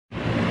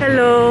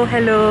Hello,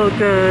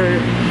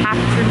 good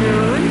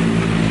afternoon.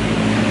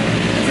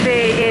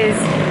 Today is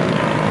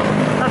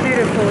a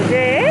beautiful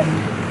day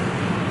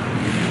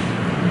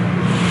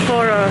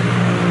for a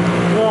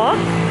walk.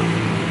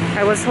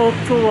 I was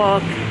hoping to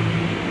walk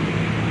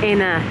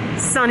in a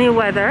sunny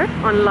weather,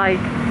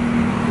 unlike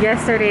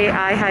yesterday.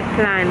 I had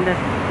planned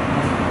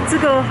to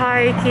go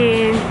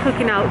hiking,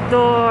 cooking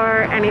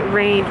outdoor, and it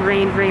rained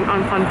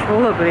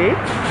uncontrollably,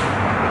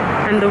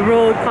 and the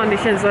road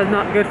conditions were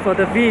not good for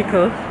the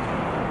vehicle.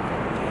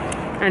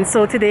 And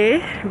so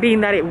today, being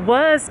that it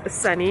was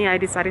sunny, I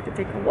decided to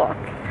take a walk.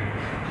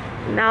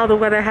 Now the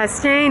weather has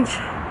changed.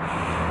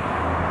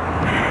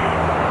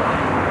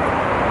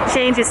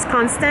 Change is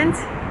constant.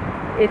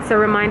 It's a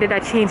reminder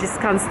that change is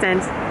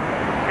constant,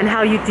 and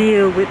how you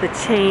deal with the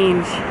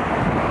change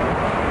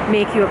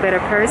make you a better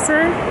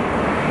person.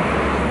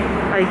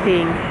 I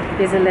think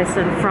there's a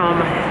lesson from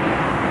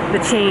the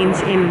change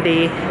in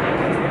the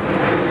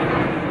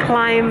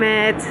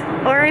climate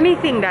or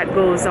anything that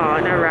goes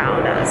on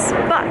around us.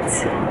 But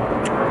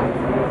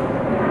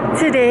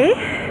today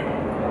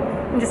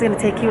I'm just gonna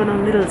take you on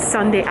a little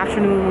Sunday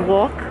afternoon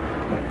walk.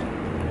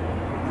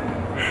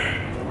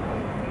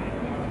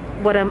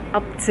 What I'm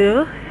up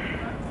to.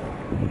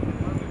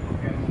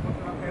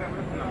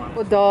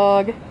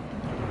 Dog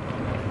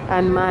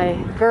and my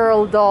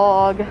girl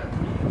dog.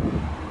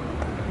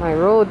 My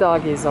road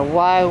dog is a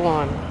wild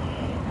one.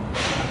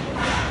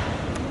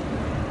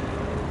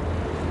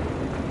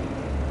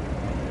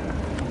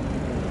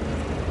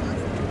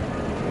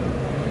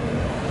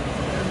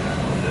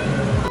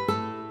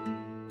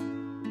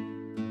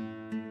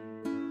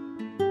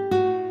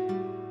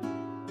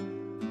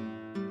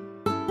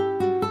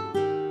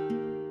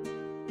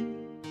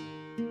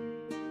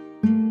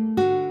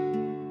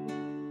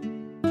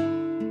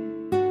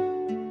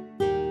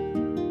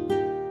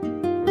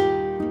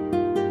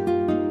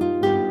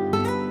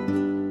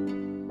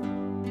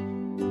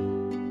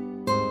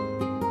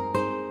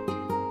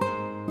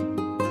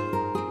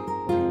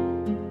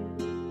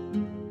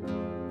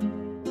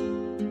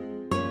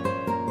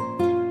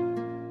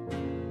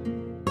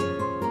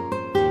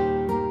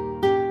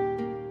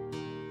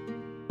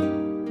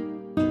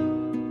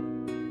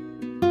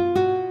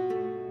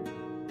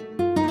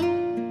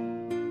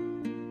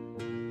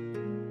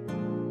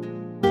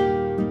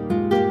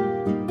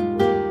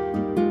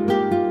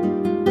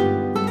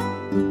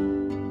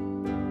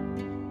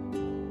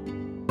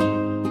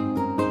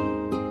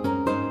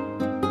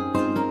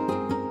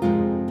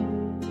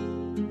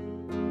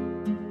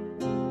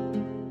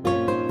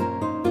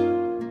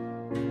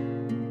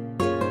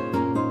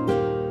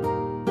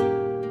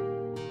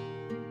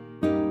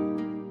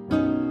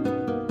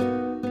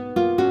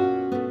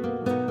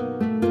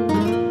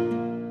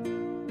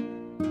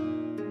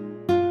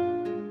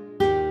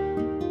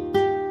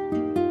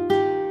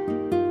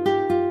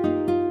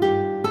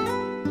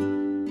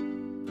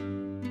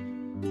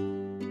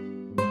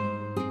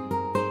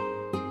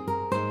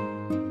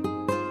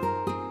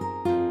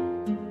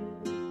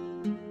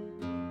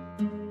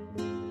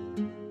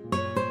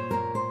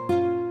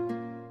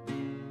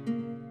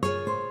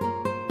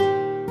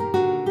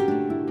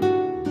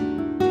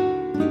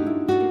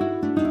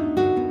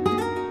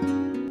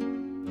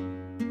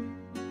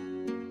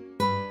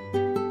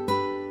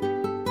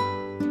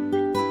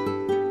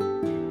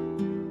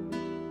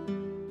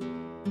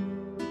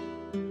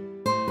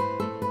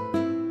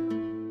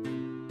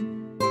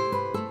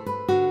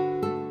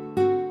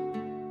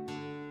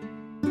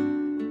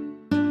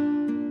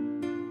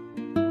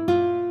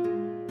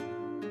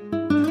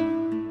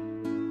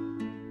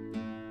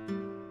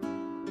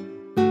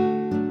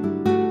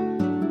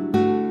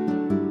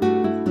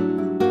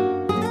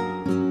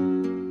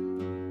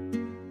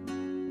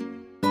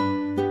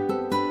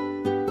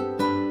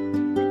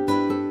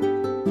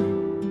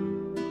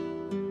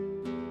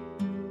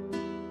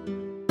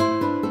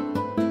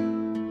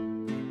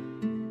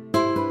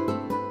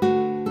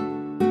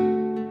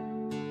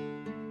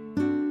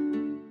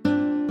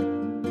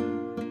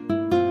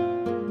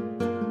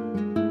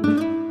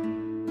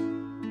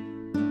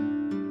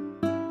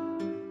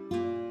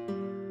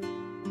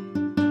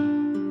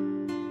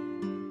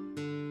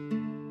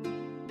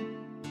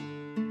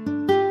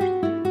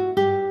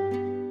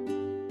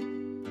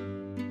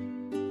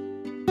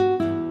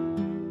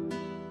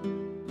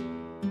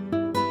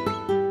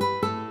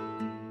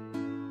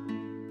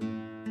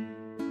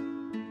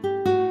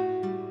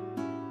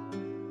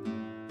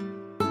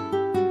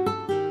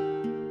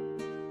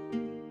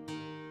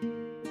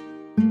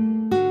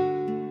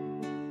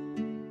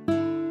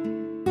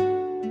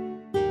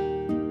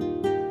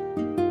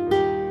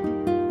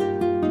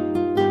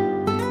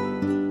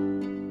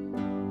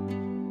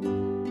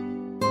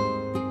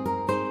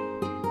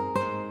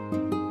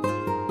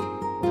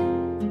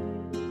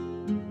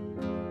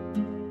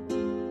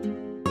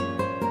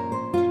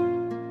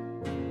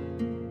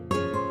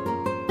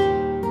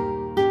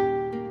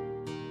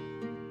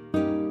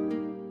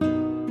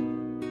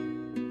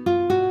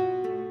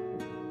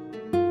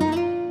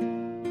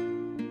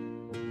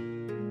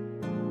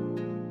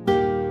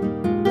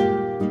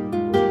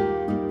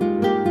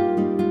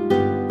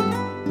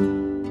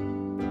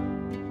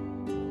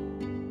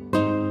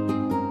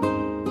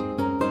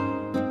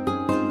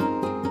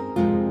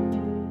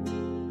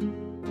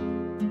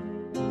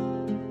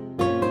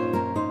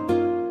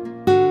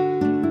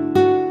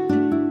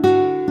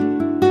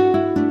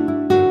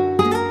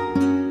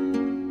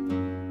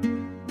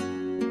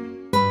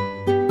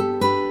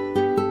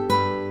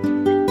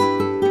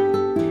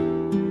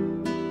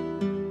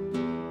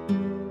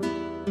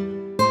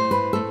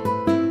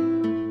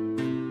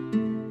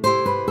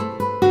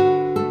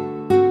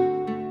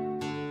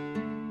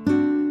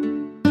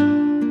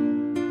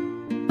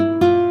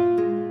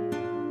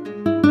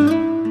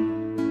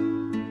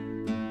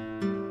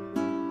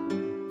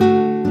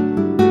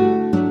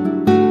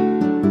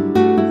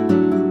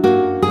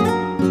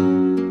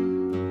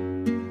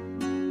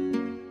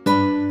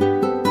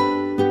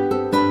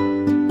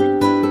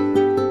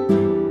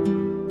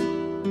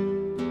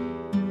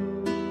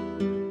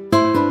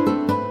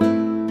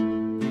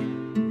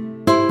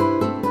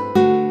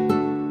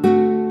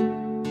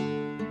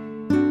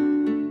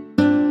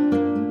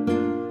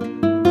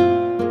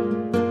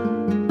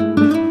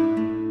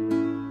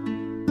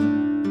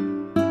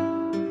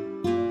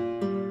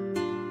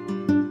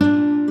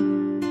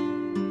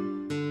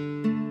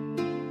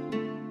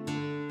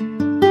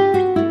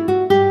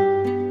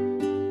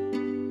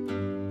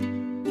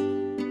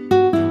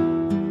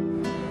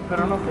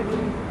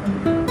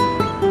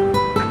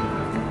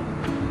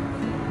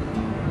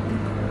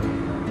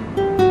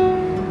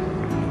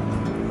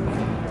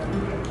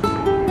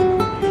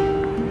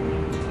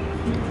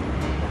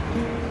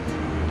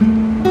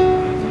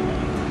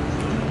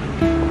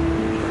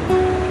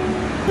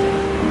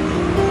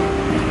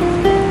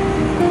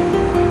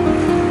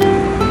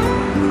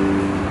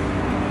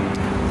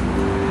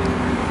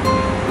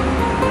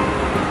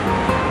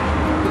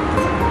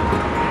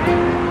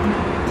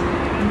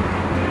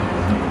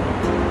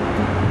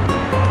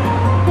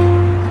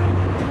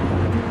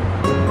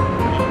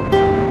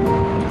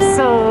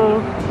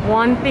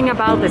 one thing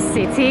about the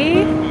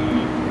city,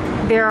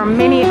 there are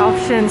many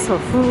options for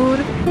food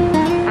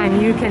and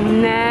you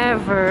can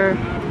never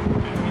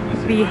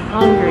be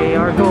hungry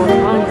or go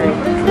hungry.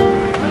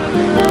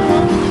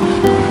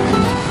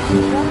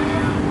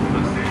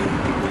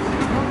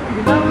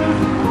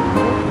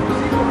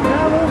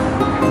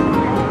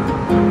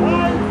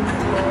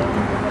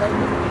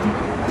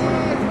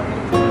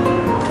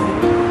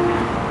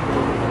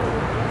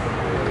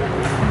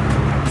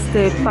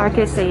 Este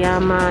parque se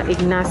llama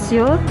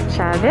Ignacio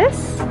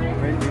Chávez.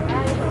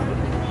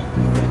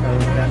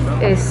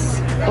 Es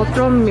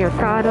otro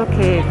mercado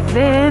que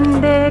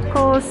vende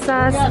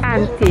cosas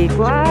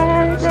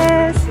antiguas,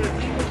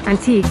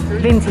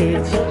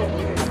 vintage.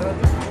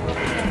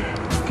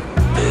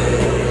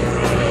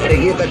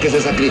 Guieta que se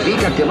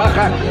sacrifica, que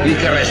baja y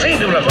que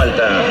recibe una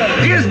falta.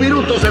 10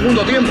 minutos,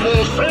 segundo tiempo,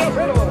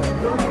 0-0.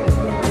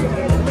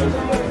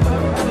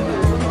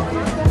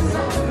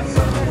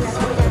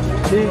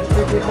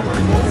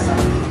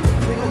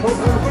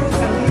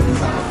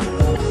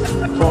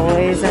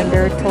 Boys and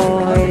their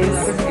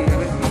toys.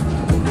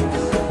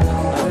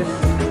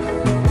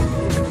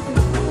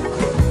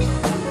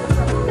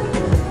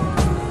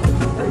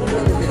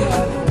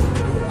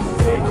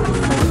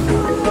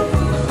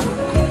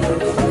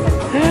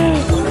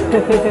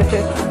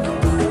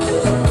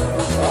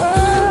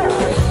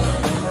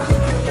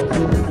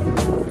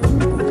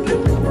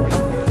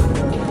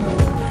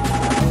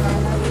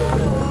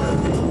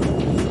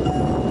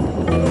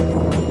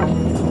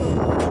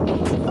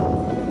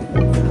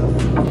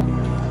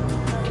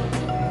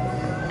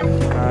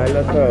 A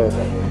lot of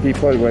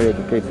people were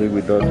educated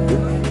with those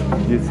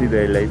books. You see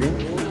the lady?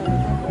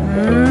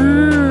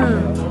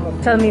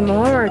 Tell me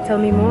more, tell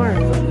me more.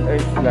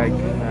 It's like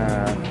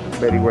a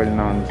very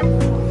well-known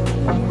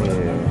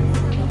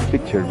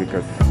picture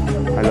because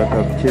a lot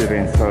of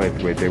children saw it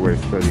when they were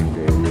studying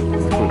the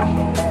school.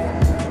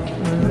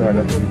 So a lot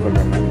of people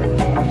remember.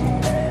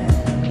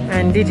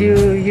 And did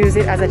you use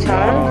it as a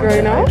child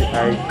growing up?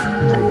 I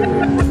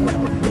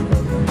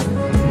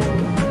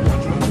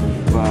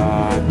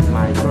but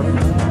my brother.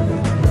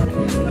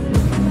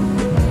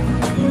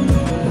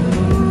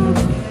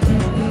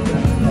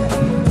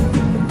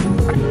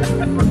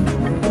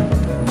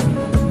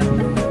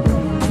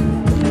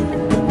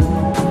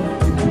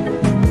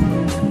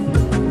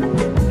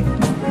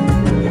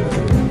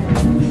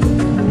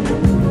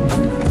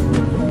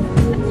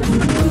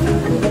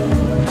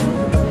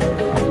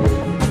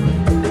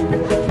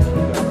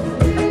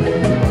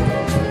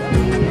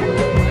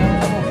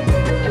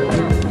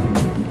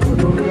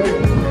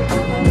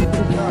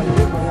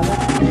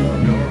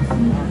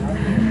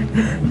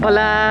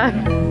 Hola.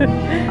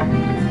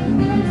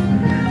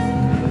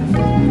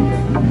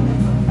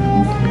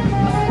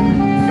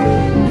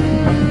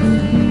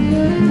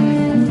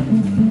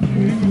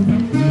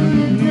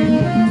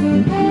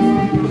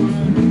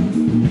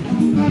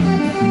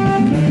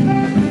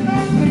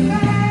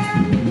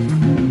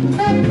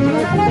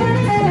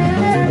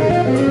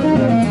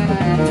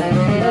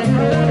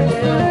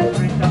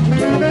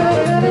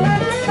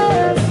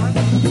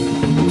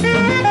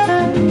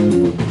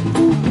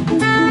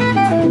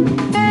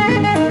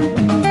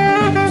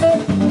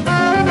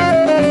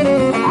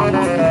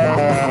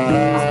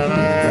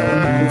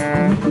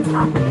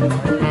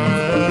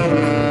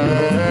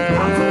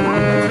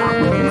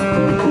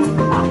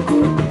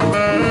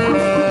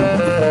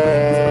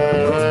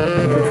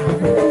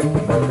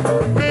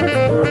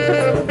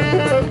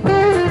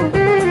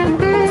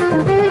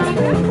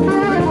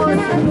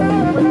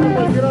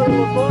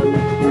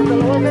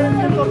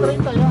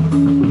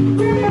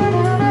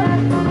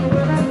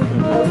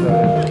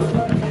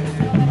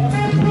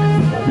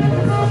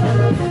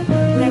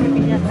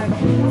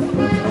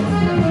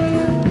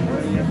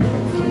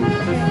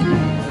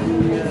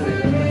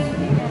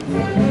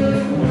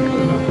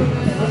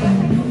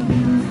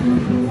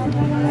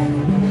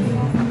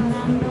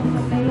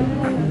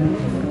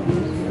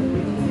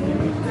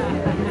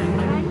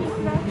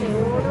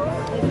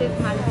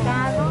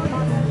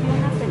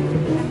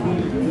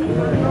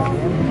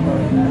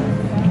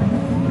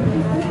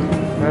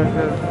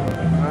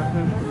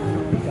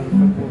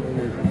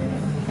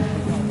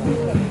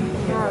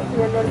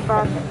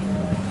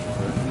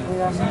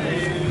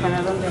 ¿Para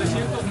dónde?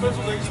 300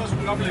 pesos de hizo su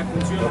cable,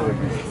 funciona.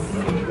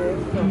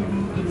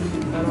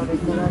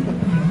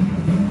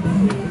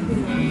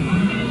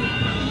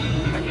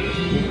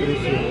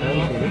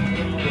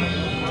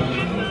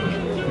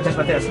 Muchas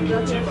gracias.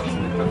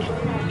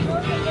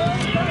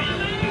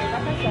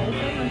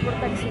 No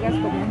importa que sigas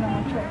comiendo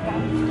mucho acá.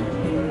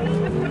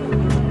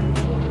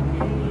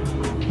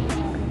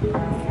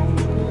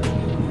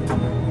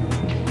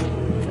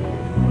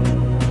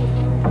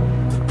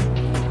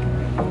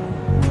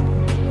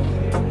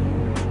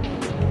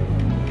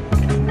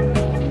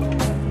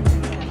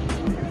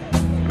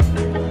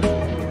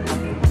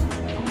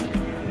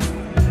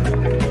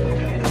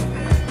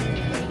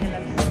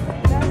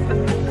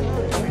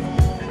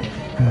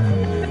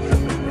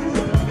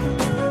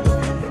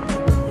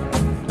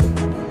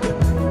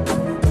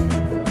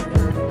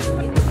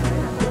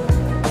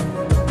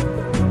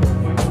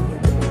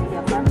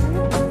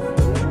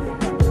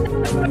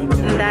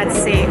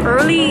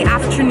 early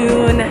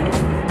afternoon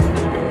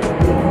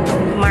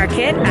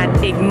market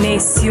at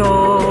Ignacio.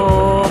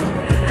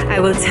 I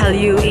will tell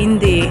you in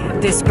the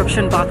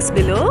description box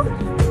below.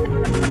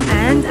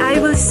 And I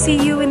will see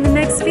you in the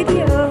next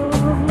video.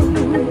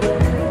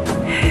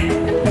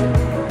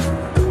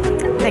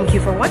 Thank you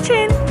for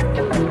watching.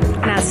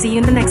 And I'll see you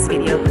in the next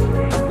video.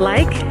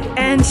 Like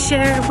and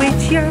share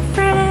with your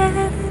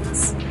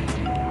friends.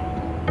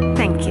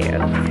 Thank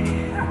you.